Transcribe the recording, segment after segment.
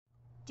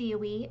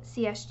DOE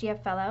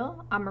CSGF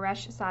Fellow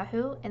Amaresh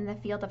Sahu in the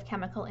field of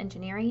chemical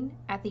engineering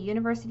at the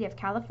University of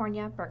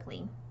California,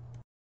 Berkeley.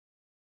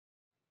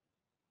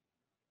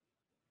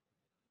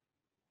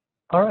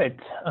 All right.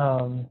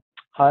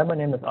 Hi, my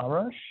name is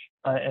Amaresh.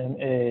 I am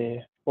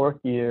a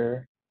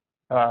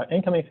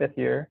incoming fifth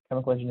year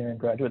chemical engineering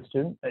graduate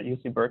student at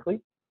UC Berkeley.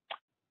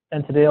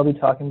 And today I'll be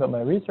talking about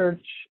my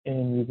research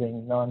in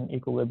using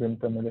non-equilibrium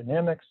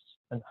thermodynamics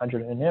and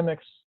hydrodynamics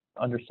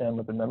to understand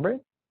lipid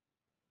membranes.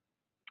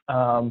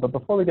 But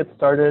before we get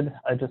started,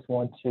 I just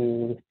want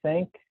to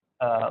thank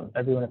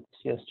everyone at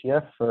the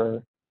CSGF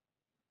for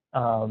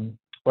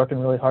working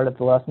really hard at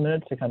the last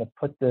minute to kind of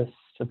put this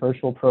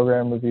virtual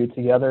program review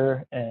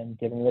together and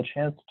giving me a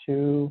chance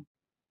to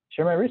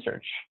share my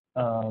research.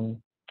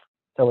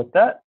 So with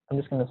that, I'm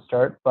just going to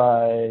start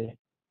by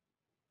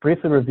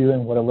briefly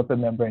reviewing what a lipid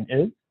membrane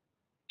is.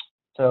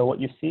 So what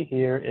you see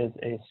here is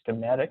a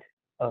schematic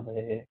of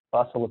a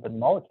phospholipid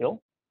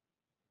molecule,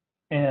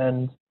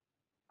 and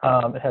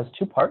it has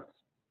two parts.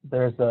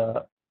 There's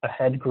a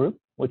head group,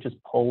 which is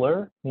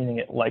polar, meaning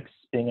it likes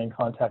being in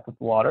contact with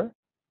water,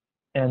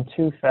 and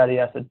two fatty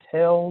acid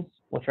tails,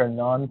 which are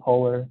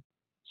non-polar,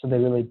 so they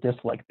really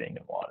dislike being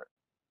in water.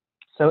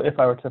 So if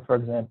I were to, for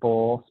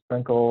example,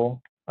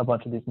 sprinkle a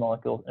bunch of these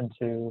molecules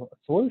into a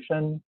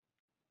solution,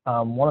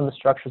 one of the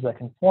structures that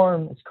can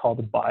form is called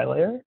a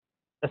bilayer.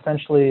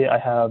 Essentially, I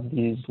have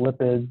these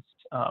lipids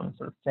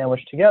sort of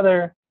sandwiched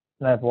together,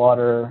 and I have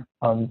water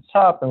on the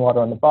top and water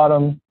on the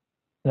bottom.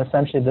 And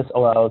essentially, this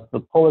allows the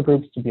polar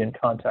groups to be in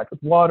contact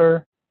with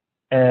water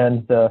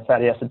and the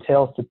fatty acid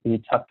tails to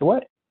be tucked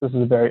away. This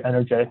is a very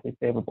energetically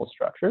favorable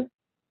structure.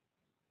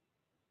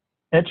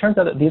 And it turns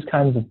out that these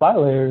kinds of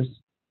bilayers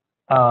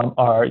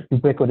are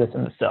ubiquitous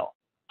in the cell.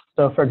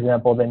 So for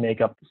example, they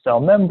make up the cell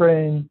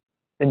membrane,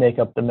 they make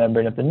up the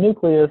membrane of the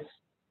nucleus,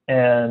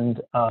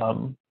 and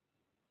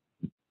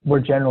we're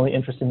generally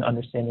interested in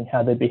understanding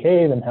how they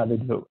behave and how they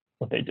do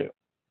what they do.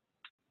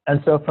 And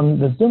so from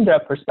the zoomed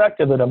out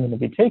perspective that I'm going to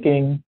be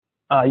taking,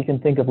 you can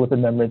think of lipid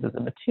membranes as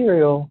a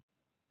material,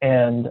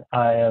 and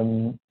I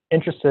am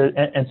interested,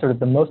 and sort of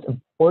the most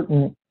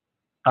important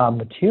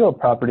material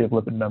property of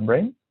lipid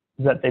membranes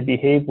is that they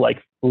behave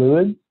like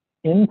fluids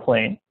in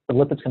plane. The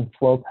lipids can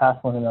flow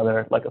past one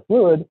another like a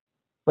fluid,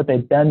 but they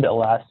bend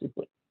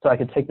elastically. So I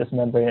could take this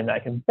membrane and I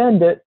can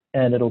bend it,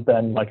 and it'll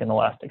bend like an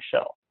elastic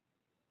shell.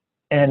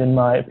 And in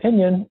my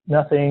opinion,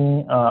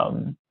 nothing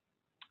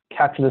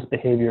captures this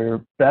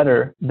behavior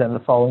better than the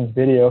following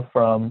video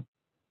from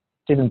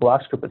Stephen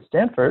Black's group at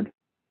Stanford.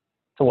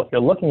 So what you're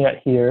looking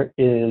at here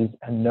is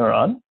a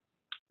neuron,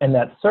 and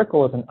that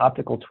circle is an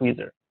optical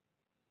tweezer.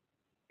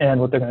 And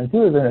what they're going to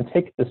do is they're going to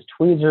take this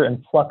tweezer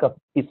and pluck up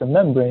a piece of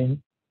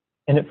membrane,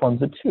 and it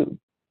forms a tube,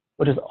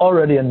 which is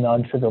already a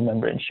non-trivial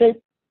membrane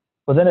shape.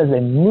 But then as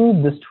they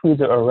move this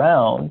tweezer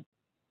around,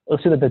 you'll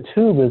see that the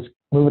tube is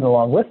moving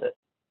along with it.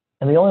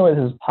 And the only way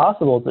this is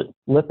possible is that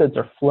lipids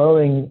are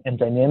flowing and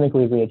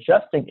dynamically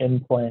readjusting in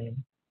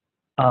plane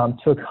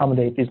to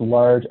accommodate these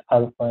large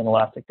out-of-plane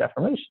elastic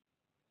deformations.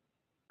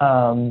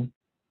 And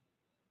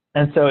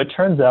so it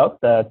turns out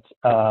that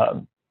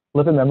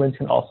lipid membranes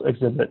can also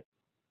exhibit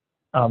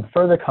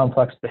further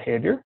complex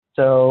behavior.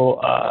 So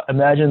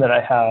imagine that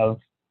I have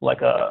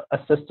like a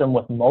system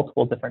with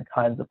multiple different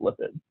kinds of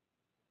lipids.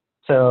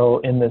 So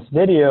in this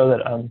video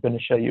that I'm going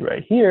to show you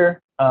right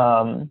here,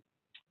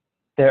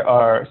 there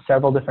are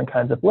several different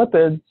kinds of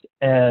lipids,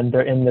 and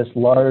they're in this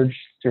large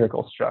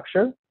spherical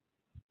structure.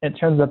 It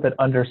turns out that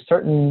under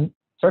certain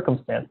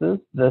circumstances,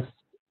 the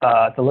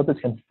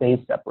lipids can phase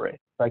separate.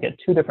 So I get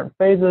two different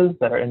phases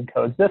that are in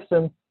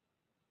coexistence.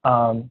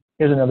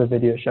 Here's another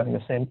video showing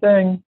the same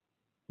thing,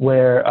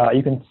 where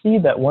you can see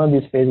that one of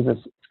these phases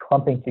is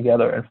clumping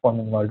together and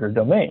forming larger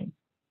domains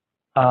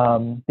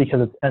because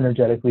it's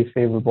energetically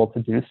favorable to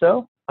do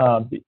so.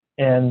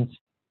 And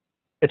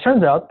it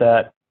turns out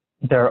that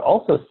there are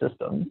also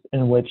systems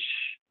in which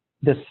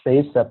this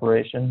phase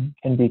separation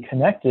can be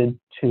connected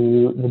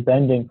to the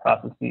bending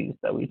processes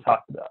that we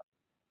talked about.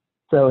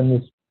 So in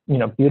this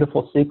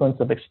beautiful sequence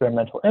of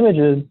experimental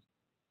images,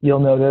 you'll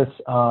notice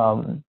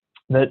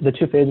that the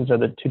two phases are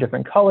the two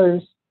different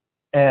colors,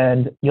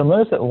 and you'll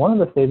notice that one of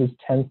the phases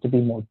tends to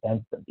be more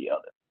dense than the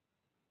other.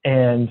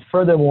 And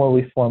furthermore,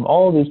 we form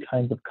all of these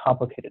kinds of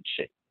complicated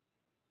shapes.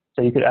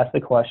 So you could ask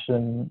the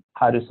question,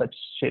 how do such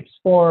shapes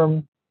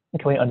form?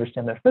 And can we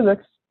understand their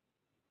physics?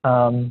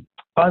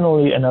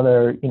 Finally,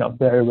 another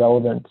very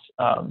relevant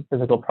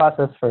physical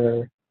process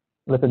for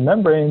lipid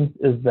membranes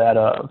is that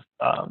of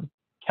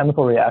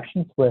chemical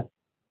reactions with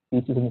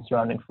species in the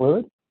surrounding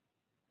fluid.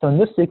 So in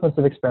this sequence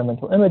of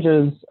experimental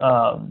images,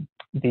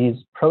 these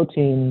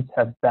proteins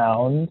have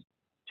bound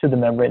to the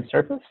membrane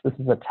surface. This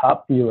is a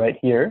top view right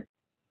here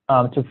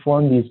to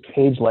form these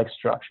cage-like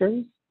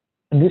structures.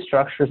 And these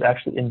structures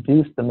actually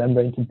induce the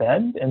membrane to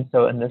bend. And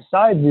so in this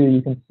side view,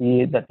 you can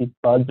see that these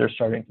buds are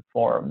starting to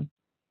form.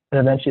 And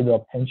eventually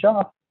they'll pinch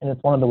off. And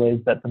it's one of the ways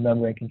that the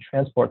membrane can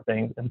transport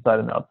things inside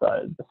and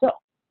outside the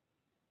cell.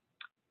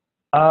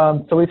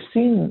 So we've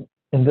seen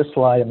in this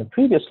slide and the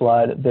previous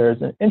slide,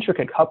 there's an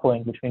intricate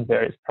coupling between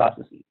various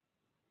processes.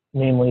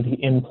 namely the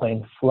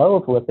in-plane flow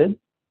of lipids,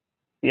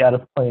 the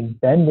out-of-plane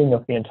bending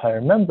of the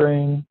entire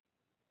membrane,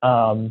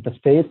 the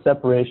phase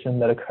separation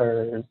that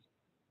occurs,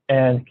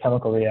 and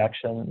chemical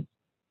reactions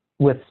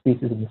with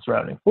species in the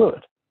surrounding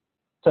fluid.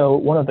 So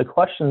one of the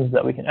questions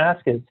that we can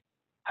ask is,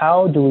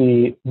 how do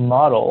we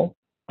model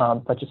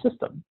such a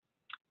system?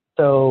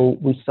 So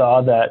we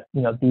saw that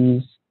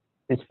these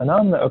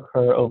phenomena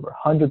occur over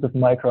hundreds of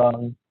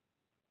microns,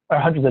 or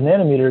hundreds of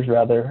nanometers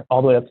rather,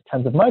 all the way up to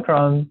tens of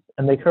microns,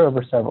 and they occur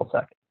over several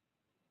seconds.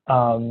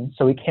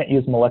 So we can't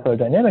use molecular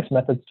dynamics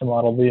methods to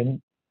model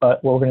them,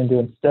 but what we're going to do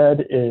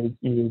instead is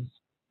use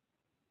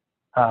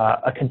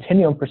a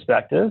continuum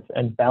perspective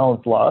and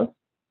balance laws.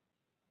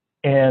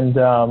 And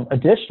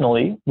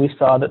additionally, we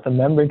saw that the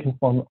membrane can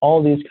form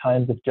all these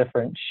kinds of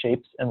different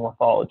shapes and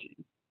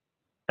morphologies.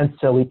 And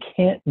so we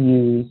can't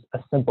use a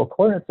simple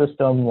coordinate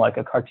system like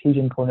a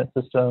Cartesian coordinate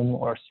system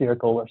or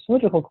spherical or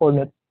cylindrical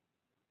coordinates.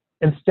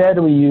 Instead,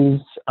 we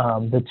use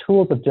the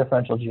tools of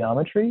differential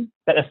geometry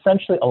that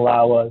essentially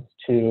allow us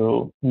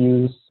to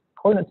use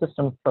coordinate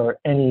systems for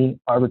any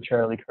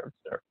arbitrarily curved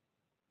surface.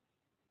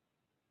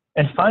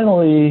 And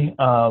finally,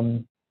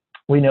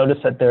 we notice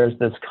that there's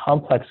this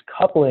complex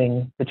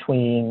coupling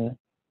between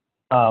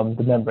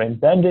the membrane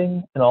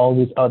bending and all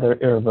these other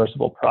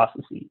irreversible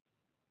processes.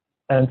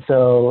 And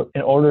so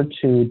in order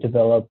to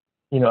develop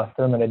a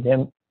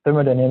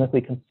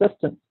thermodynamically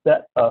consistent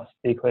set of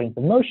the equations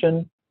of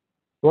motion,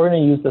 we're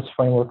going to use this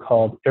framework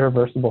called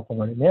Irreversible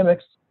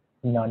Thermodynamics,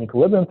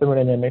 non-equilibrium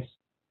thermodynamics,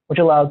 which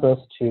allows us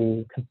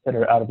to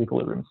consider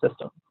out-of-equilibrium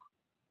systems.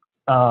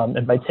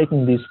 And by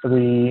taking these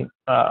three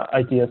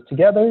ideas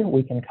together,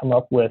 we can come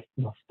up with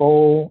the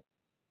full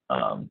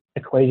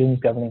equations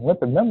governing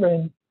lipid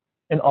membranes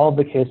in all of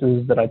the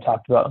cases that I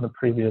talked about in the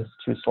previous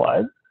two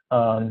slides.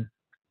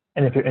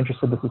 And if you're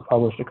interested, this was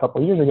published a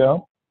couple years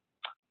ago.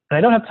 And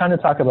I don't have time to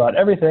talk about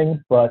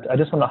everything, but I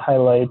just want to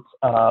highlight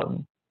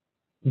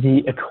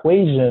the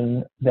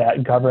equation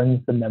that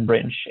governs the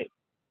membrane shape.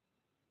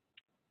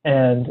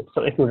 And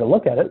so if we were to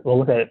look at it, we'll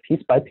look at it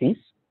piece by piece.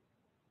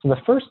 So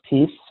the first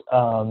piece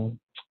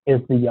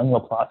is the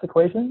Young-Laplace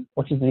equation,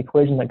 which is the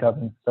equation that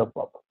governs soap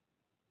bubble.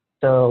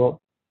 So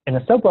in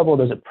a soap bubble,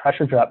 there's a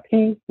pressure drop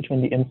P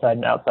between the inside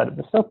and outside of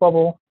the soap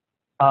bubble.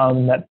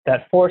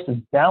 That force is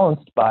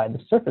balanced by the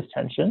surface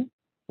tension,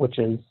 which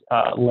is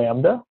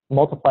lambda,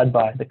 multiplied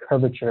by the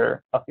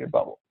curvature of your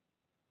bubble.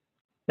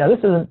 Now, this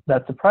isn't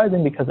that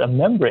surprising because a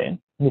membrane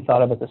can be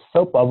thought of as a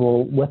soap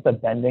bubble with a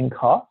bending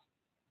cost.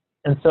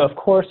 And so, of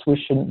course, we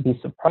shouldn't be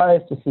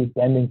surprised to see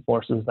bending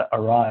forces that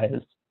arise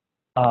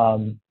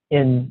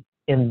in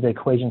the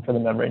equation for the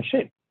membrane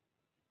shape.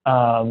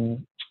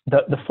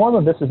 The form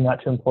of this is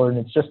not too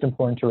important. It's just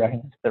important to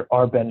recognize there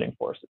are bending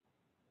forces.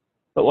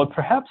 But what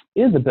perhaps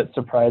is a bit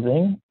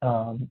surprising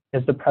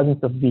is the presence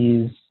of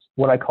these,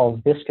 what I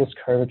call viscous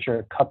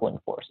curvature coupling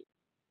forces.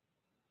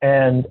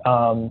 And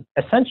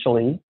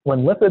essentially,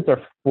 when lipids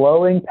are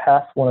flowing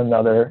past one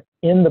another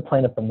in the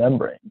plane of the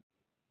membrane,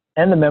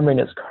 and the membrane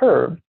is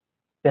curved,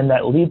 then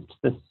that leads to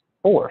this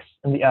force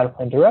in the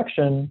out-of-plane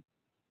direction,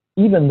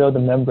 even though the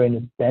membrane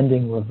is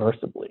bending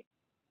reversibly.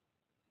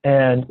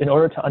 And in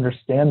order to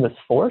understand this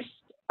force,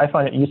 I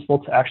find it useful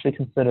to actually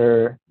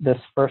consider this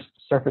first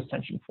surface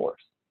tension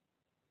force.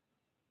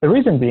 The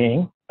reason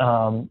being,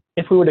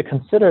 if we were to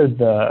consider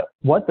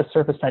what the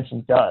surface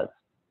tension does,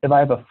 if I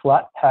have a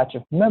flat patch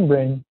of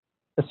membrane,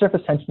 the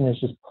surface tension is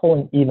just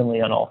pulling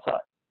evenly on all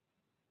sides.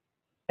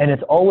 And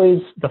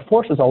the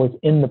force is always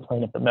in the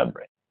plane of the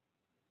membrane.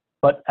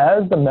 But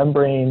as the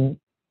membrane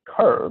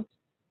curves,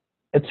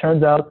 it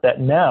turns out that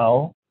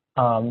now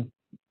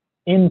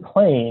in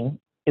plane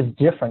is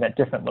different at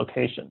different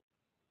locations.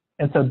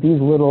 And so these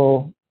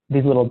little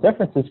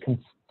differences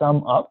can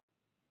sum up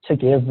to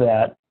give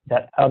that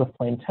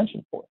out-of-plane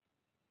tension force.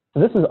 So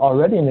this is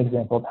already an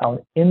example of how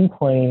an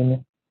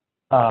in-plane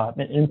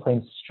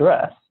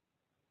stress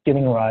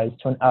giving rise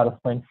to an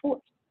out-of-plane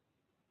force.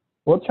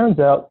 Well, it turns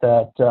out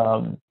that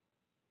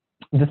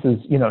this is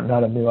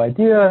not a new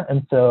idea,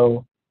 and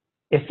so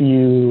if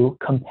you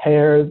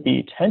compare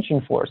the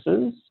tension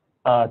forces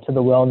to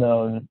the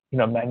well-known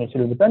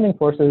magnitude of the bending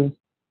forces,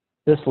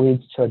 this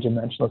leads to a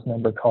dimensionless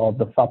number called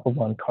the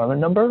Fopple-Von-Karman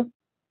number,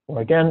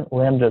 where again,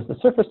 lambda is the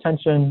surface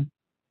tension,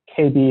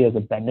 Kb is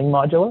a bending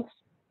modulus.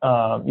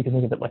 You can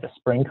think of it like a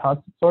spring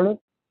constant, sort of.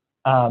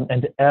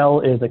 And L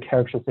is a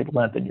characteristic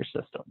length in your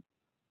system.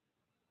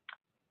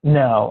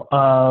 Now,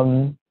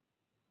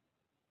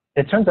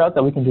 it turns out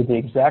that we can do the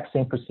exact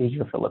same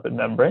procedure for lipid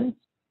membranes,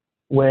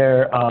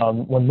 where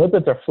when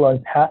lipids are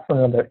flowing past one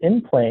another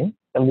in plane,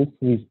 it leads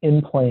to these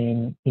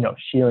in-plane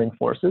shearing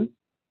forces.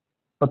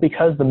 But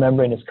because the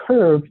membrane is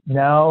curved,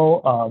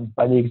 now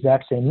by the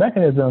exact same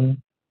mechanism,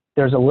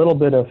 there's a little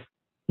bit of,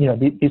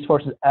 these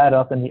forces add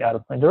up in the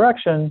out-of-plane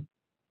direction,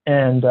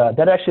 and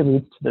that actually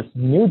leads to this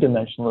new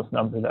dimensionless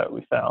number that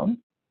we found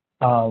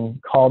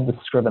called the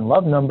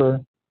Scriven-Love number,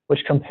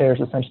 which compares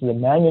essentially the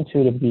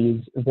magnitude of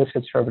these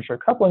viscous curvature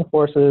coupling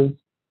forces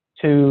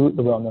to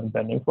the well-known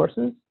bending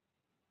forces.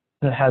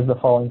 And it has the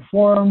following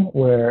form,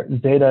 where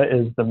zeta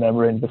is the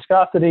membrane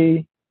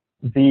viscosity,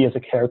 V is a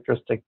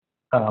characteristic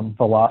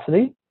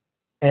velocity,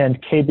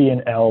 and KB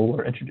and L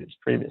were introduced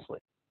previously.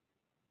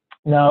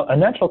 Now, a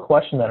natural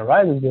question that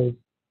arises is,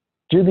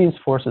 do these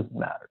forces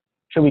matter?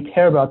 Should we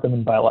care about them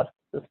in biological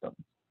systems?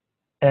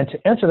 And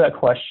to answer that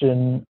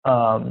question,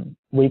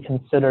 we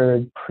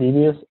considered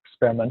previous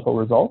experimental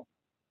results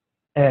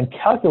and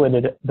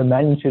calculated the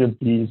magnitude of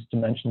these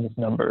dimensionless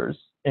numbers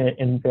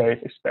in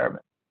various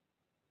experiments.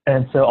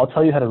 And so I'll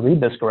tell you how to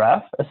read this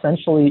graph.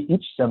 Essentially,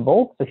 each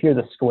symbol, so here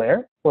the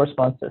square,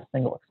 corresponds to a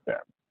single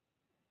experiment.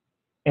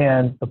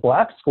 And the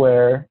black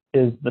square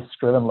is the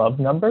Scriven-Love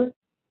number,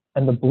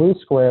 and the blue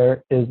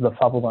square is the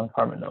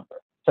Fabel-von-Karman number.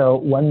 So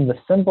when the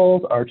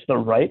symbols are to the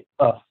right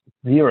of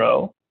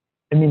 0,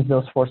 it means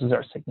those forces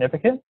are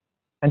significant,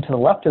 and to the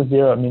left of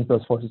 0, it means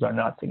those forces are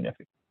not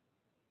significant.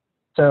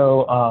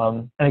 So,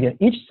 and again,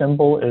 each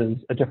symbol is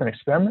a different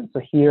experiment.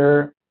 So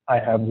here I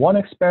have one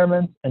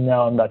experiment, and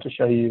now I'm about to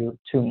show you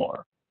 2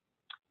 more.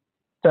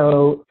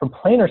 So for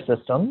planar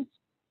systems,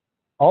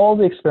 all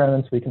the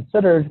experiments we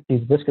considered,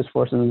 these viscous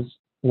forces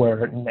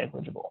were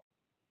negligible.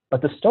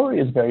 But the story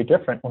is very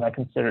different when I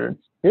considered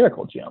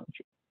spherical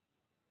geometry.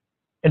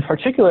 In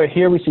particular,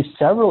 here we see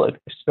several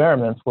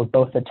experiments where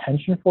both the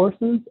tension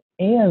forces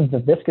and the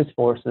viscous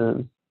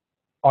forces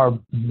are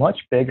much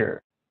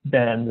bigger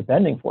than the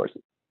bending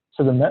forces.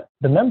 So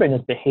the membrane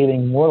is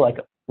behaving more like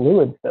a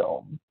fluid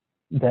film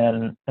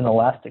than an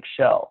elastic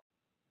shell.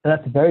 And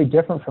that's very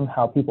different from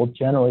how people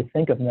generally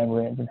think of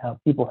membranes and how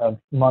people have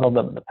modeled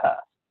them in the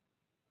past.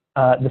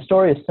 The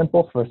story is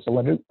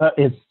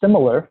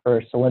similar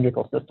for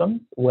cylindrical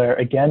systems, where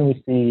again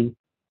we see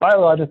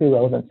biologically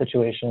relevant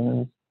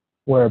situations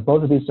where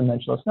both of these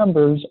dimensionless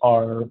numbers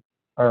are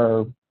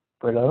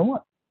greater than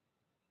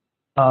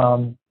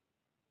 1.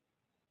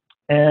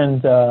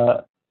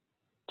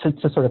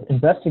 To sort of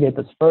investigate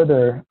this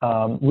further,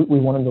 we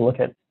wanted to look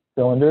at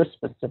cylinders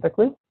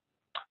specifically.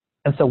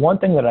 And so one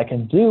thing that I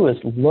can do is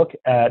look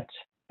at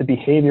the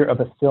behavior of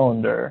a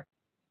cylinder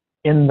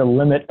in the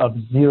limit of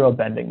 0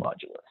 bending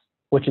modulus,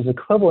 which is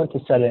equivalent to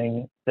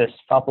setting this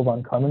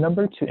Fabel-von-Karman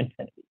number to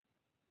infinity.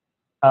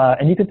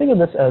 And you can think of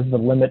this as the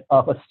limit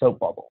of a soap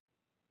bubble.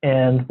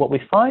 And what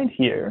we find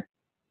here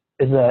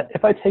is that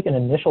if I take an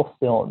initial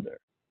cylinder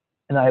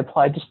and I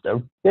apply just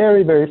a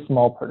very, very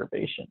small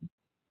perturbation,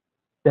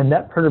 then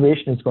that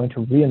perturbation is going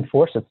to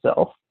reinforce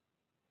itself.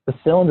 The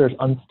cylinder is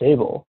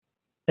unstable,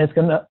 and it's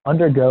going to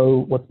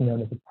undergo what's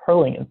known as a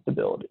purling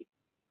instability.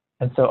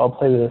 And so I'll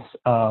play this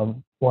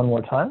one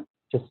more time,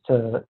 just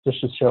to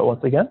show it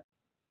once again.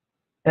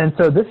 And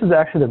so this is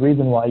actually the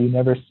reason why you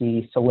never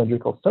see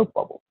cylindrical soap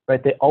bubbles,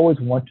 right? They always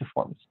want to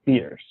form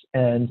spheres.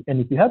 And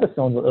if you have a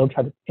cylinder, it'll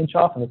try to pinch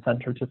off in the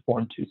center to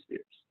form 2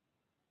 spheres.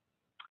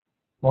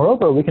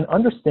 Moreover, we can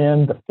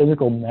understand the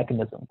physical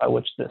mechanism by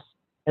which this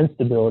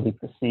instability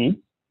proceeds,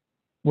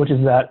 which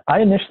is that I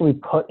initially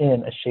put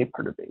in a shape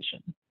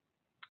perturbation.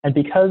 And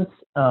because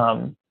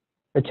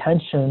the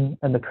tension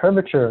and the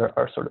curvature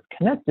are sort of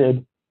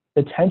connected,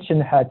 the tension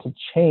had to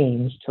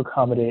change to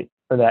accommodate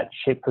for that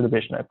shape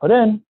perturbation I put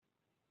in.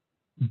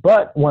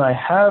 But when I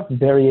have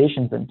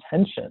variations in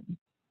tension,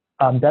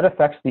 that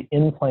affects the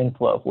in-plane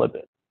flow of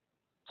lipids.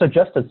 So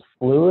just as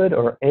fluid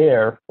or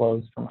air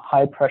flows from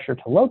high pressure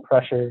to low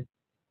pressure,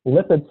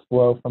 lipids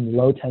flow from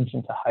low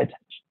tension to high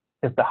tension,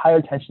 because the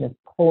higher tension is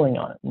pulling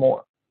on it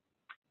more.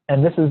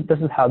 And this is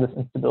how this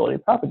instability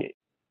propagates.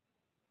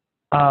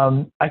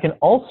 I can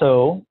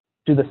also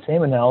do the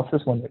same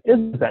analysis when there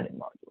is a bending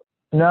modulus.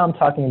 Now I'm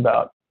talking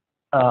about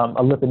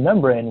a lipid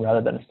membrane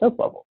rather than a soap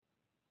bubble.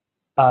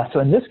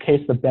 So in this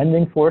case, the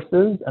bending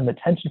forces and the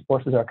tension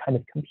forces are kind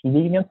of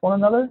competing against one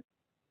another.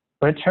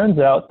 But it turns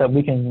out that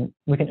we can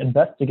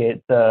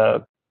investigate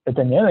the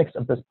dynamics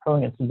of this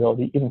purling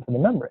instability even for the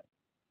membrane.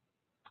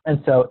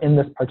 And so in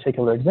this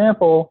particular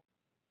example,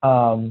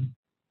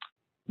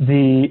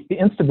 the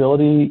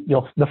instability,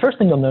 the first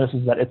thing you'll notice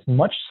is that it's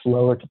much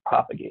slower to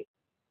propagate.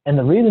 And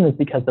the reason is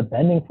because the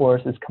bending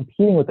force is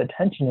competing with the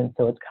tension, and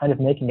so it's kind of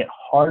making it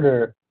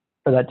harder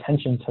for that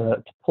tension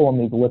to pull on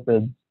these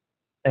lipids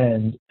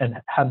and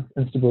have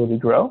instability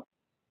grow.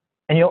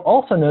 And you'll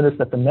also notice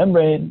that the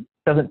membrane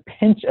doesn't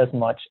pinch as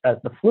much as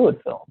the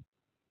fluid film.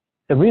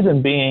 The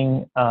reason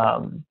being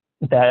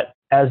that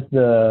as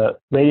the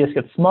radius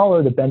gets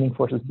smaller, the bending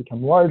forces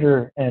become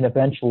larger, and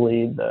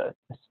eventually the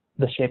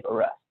shape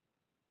arrests.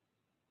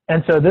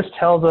 And so this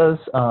tells us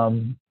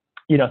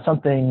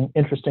something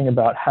interesting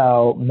about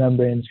how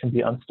membranes can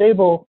be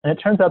unstable. And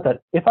it turns out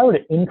that if I were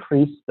to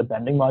increase the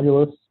bending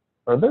modulus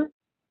further,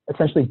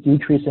 essentially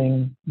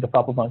decreasing the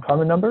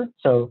Fabel-von-Karman number,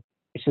 so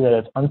you see that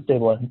it's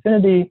unstable at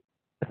infinity,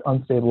 it's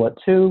unstable at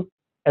 2.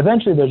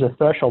 Eventually, there's a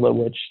threshold at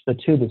which the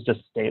tube is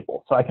just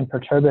stable. So I can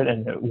perturb it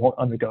and it won't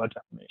undergo a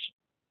deformation.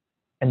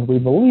 And we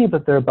believe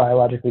that there are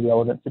biologically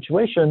relevant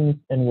situations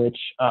in which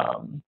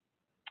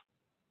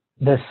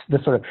this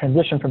sort of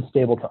transition from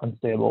stable to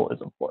unstable is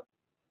important.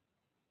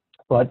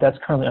 But that's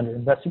currently under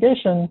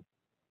investigation.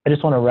 I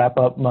just want to wrap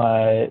up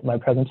my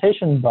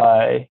presentation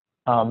by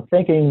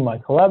thanking my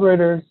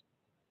collaborators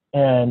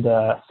and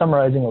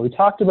summarizing what we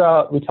talked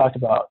about. We talked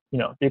about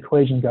the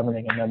equation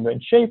governing a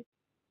membrane shape,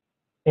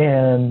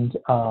 and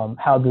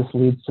how this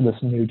leads to this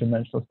new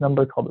dimensionless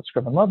number called the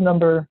Scriven-Love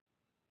number.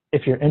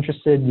 If you're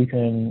interested, you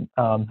can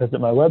visit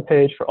my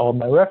webpage for all of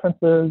my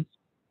references.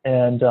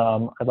 And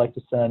I'd like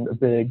to send a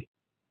big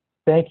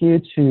thank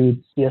you to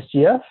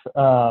CSGF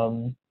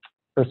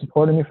for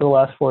supporting me for the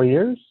last 4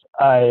 years.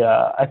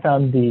 I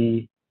found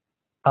the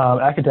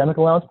academic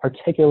allowance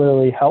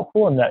particularly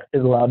helpful in that it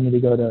allowed me to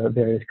go to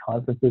various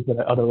conferences that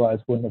I otherwise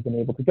wouldn't have been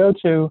able to go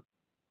to,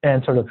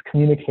 and sort of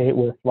communicate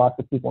with lots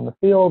of people in the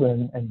field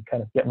and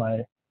kind of get my,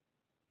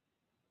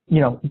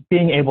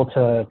 being able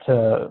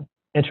to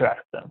interact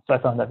with them. So I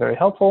found that very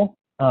helpful.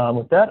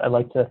 With that, I'd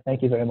like to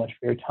thank you very much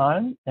for your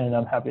time, and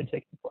I'm happy to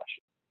take some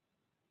questions.